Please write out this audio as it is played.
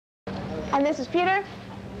And this is Peter,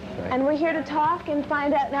 and we're here to talk and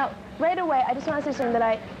find out. Now, right away, I just want to say something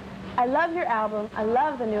that I love your album. I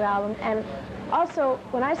love the new album. And also,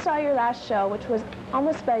 when I saw your last show, which was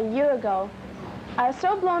almost about a year ago, I was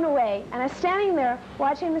so blown away. And I was standing there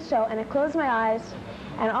watching the show, and I closed my eyes,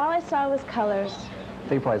 and all I saw was colors. I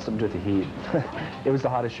think it probably had something to do with the heat. It was the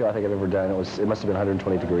hottest show I think I've ever done. It must have been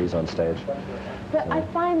 120 degrees on stage. But I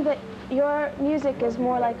find that your music is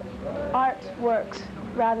more like artworks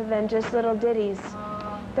rather than just little ditties.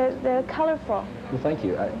 They're colorful. Well, thank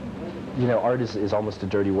you. You know, art is almost a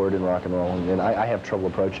dirty word in rock and roll, and I have trouble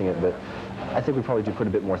approaching it, but I think we probably do put a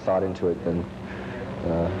bit more thought into it than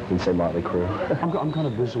say Motley Crue. I'm kind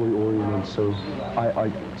of visually oriented, so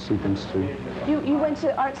I see things too. You went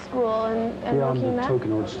to art school and yeah, I'm a that?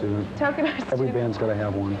 token art student. Token art student. Every band's got to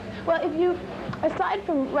have one. Well, if you, aside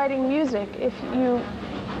from writing music, if you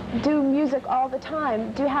do music all the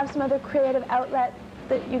time, do you have some other creative outlet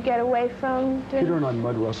that you get away from doing? Peter and I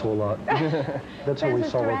mud wrestle a lot. That's how we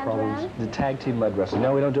solve our problems. The tag team mud wrestle.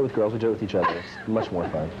 No, we don't do it with girls, we do it with each other. It's much more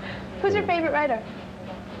fun. Who's your favorite writer?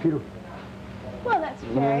 Peter. Well, that's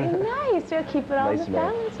very nice. You'll keep it all in the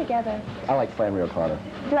family together. I like Flannery O'Connor.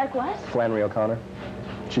 You like what? Flannery O'Connor.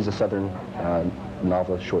 She's a Southern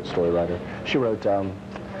novelist, short story writer. She wrote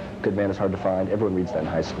Good Man is Hard to Find. Everyone reads that in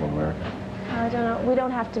high school in America. I don't know. We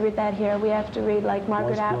don't have to read that here. We have to read like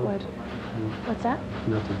Margaret Atwood. What's that?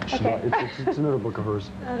 Nothing. Okay. It's another book of hers.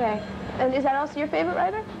 Okay. And is that also your favorite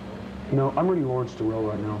writer? No, I'm reading Lawrence Durrell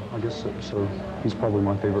right now. I guess so. He's probably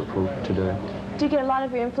my favorite for today. Do you get a lot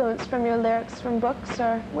of your influence from your lyrics from books,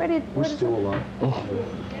 or where do you... We steal a lot.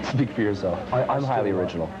 Speak for yourself. I'm highly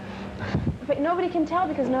original. But nobody can tell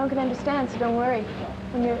because no one can understand, so don't worry.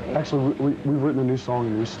 When you're... Actually, we've written a new song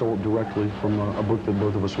and we stole it directly from a book that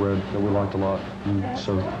both of us read that we liked a lot. And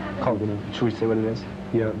so, should we say what it is?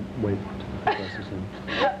 Yeah, wait.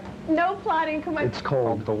 No plotting, come on. It's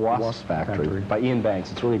called The Wasp Factory by Ian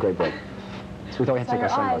Banks. It's a really great book. So we thought we had to take our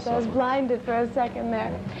sunglasses off. I was blinded for a second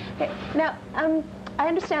there. Okay, now, I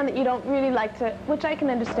understand that you don't really like to, which I can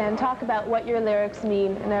understand, talk about what your lyrics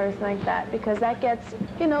mean and everything like that, because that gets,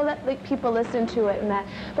 you know, that like people listen to it and that.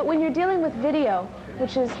 But when you're dealing with video,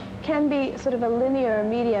 which can be sort of a linear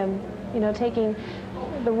medium, you know, taking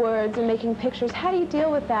the words and making pictures, how do you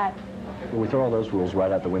deal with that? Well, we throw all those rules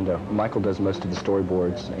right out the window. Michael does most of the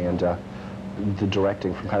storyboards and the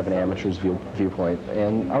directing from kind of an amateur's viewpoint.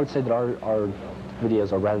 And I would say that our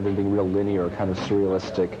videos are, rather than being real linear, kind of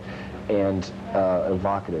surrealistic and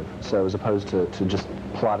evocative. So as opposed to just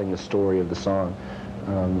plotting the story of the song,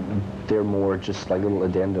 they're more just like little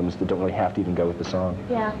addendums that don't really have to even go with the song.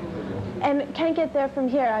 Yeah. And Can't Get There From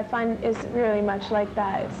Here, I find, is really much like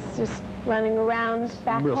that. It's just running around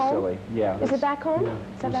back real home. Real silly, yeah. Is it back home? Yeah,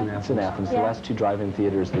 it's in Athens. Yeah. The last two drive-in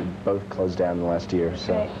theaters that both closed down in the last year.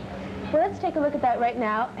 So. Great. Well, let's take a look at that right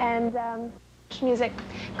now. And MuchMusic.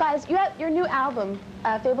 Guys, your new album,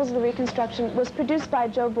 Fables of the Reconstruction, was produced by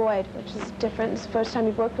Joe Boyd, which is different. It's the first time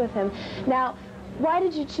you've worked with him. Now, why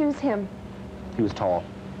did you choose him? He was tall.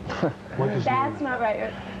 That's not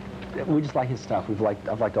right. We just like his stuff. I've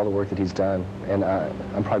liked all the work that he's done, and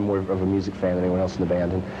I'm probably more of a music fan than anyone else in the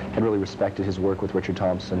band, and had really respected his work with Richard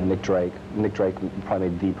Thompson, Nick Drake. Nick Drake probably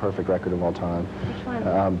made the perfect record of all time. Which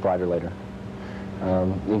one? Brighter Later.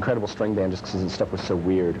 Incredible string band, just because his stuff was so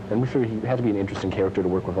weird, and we figured he had to be an interesting character to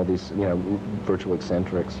work with all these, you know, virtual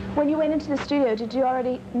eccentrics. When you went into the studio, did you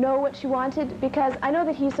already know what you wanted? Because I know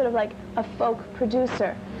that he's sort of like a folk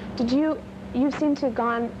producer. You seem to have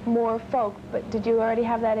gone more folk, but did you already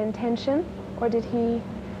have that intention, or did he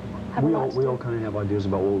have we all kind of have ideas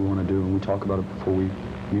about what we want to do, and we talk about it before we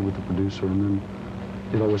meet with the producer, and then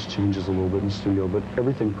it always changes a little bit in the studio, but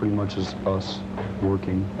everything pretty much is us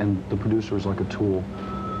working, and the producer is like a tool,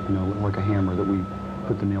 you know, like a hammer that we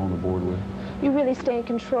put the nail on the board with. You really stay in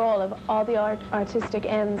control of all the artistic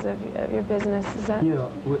ends of your business, is that? Yeah,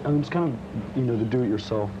 I mean, it's kind of, you know, the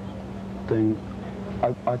do-it-yourself thing.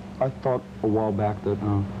 I thought a while back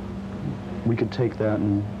that we could take that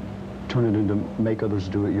and turn it into make others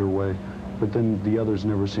do it your way, but then the others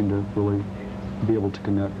never seem to really be able to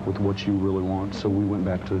connect with what you really want, so we went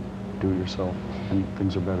back to do it yourself, and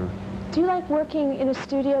things are better. Do you like working in a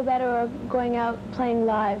studio better or going out playing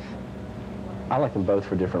live? I like them both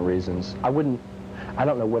for different reasons. I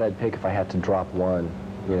don't know what I'd pick if I had to drop one,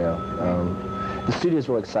 you know. The studio is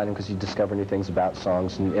really exciting because you discover new things about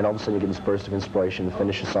songs, and all of a sudden you get this burst of inspiration to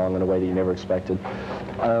finish a song in a way that you never expected.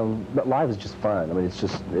 But live is just fun. I mean, it's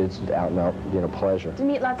out and out, you know, pleasure. Do you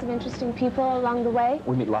meet lots of interesting people along the way?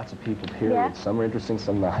 We meet lots of people, period. Yeah. Some are interesting,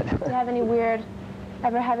 some not. Do you have any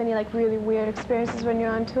ever have any like really weird experiences when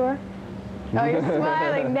you're on tour? Oh, you're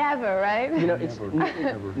smiling. Never, right? You know, it's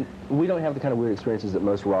we don't have the kind of weird experiences that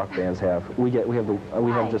most rock bands have. We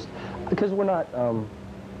have just because we're not.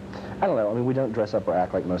 I don't know. I mean, we don't dress up or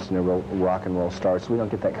act like most real rock and roll stars. So we don't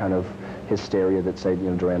get that kind of hysteria that, say,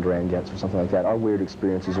 Duran Duran gets or something like that. Our weird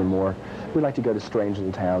experiences are more. We like to go to strange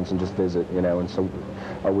little towns and just visit, and so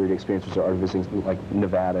our weird experiences are visiting, like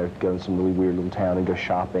Nevada, go to some really weird little town and go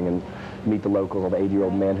shopping and meet the locals, all the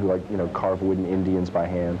 80-year-old men who carve wooden Indians by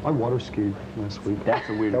hand. I water skied last week. That's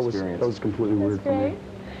a weird experience. That was completely weird for me.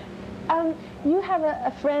 You have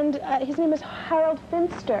a friend, his name is Harold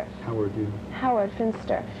Finster. Howard, yeah. Howard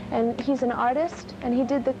Finster. And he's an artist, and he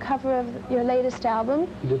did the cover of your latest album.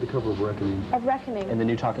 He did the cover of Reckoning. Of Reckoning. And the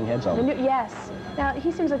new Talking Heads album. Yes. Now,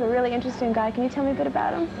 he seems like a really interesting guy. Can you tell me a bit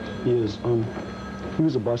about him? He is. He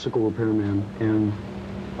was a bicycle repairman, and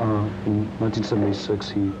in 1976,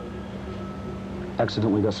 he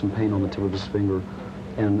accidentally got some paint on the tip of his finger,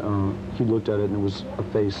 and he looked at it, and it was a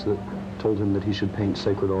face that told him that he should paint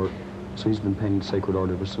sacred art. So he's been painting sacred art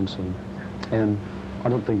ever since then. And I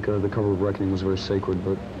don't think the cover of Reckoning was very sacred,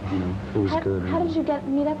 but, it was good. How did you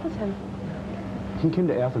meet up with him? He came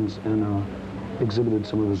to Athens and exhibited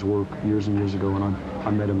some of his work years and years ago, and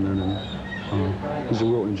I met him then, and he's a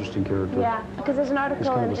real interesting character. Yeah, because there's an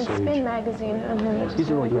article in Spin magazine on him. He's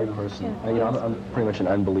a really great person. Yeah. I'm pretty much an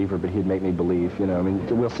unbeliever, but he'd make me believe, I mean,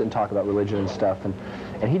 we'll sit and talk about religion and stuff, and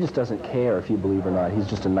he just doesn't care if you believe or not. He's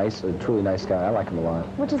just a truly nice guy. I like him a lot.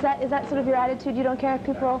 Which is that sort of your attitude? You don't care if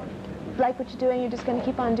people like what you're doing, you're just going to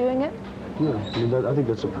keep on doing it? Yeah, I mean, I think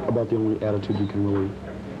that's about the only attitude you can really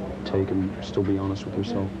take and still be honest with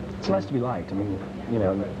yourself. It's nice to be liked. I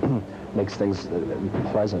mean, makes things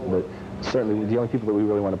pleasant, but certainly the only people that we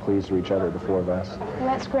really want to please are each other, the four of us. Well,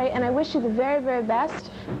 that's great, and I wish you the very, very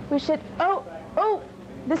best. We should,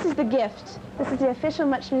 this is the gift. This is the official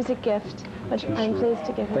MuchMusic gift, which I'm pleased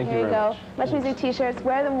to give you. Here you go. MuchMusic t-shirts.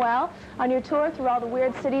 Wear them well on your tour through all the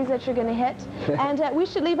weird cities that you're going to hit. And we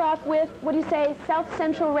should leave off with, what do you say, South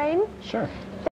Central Rain? Sure.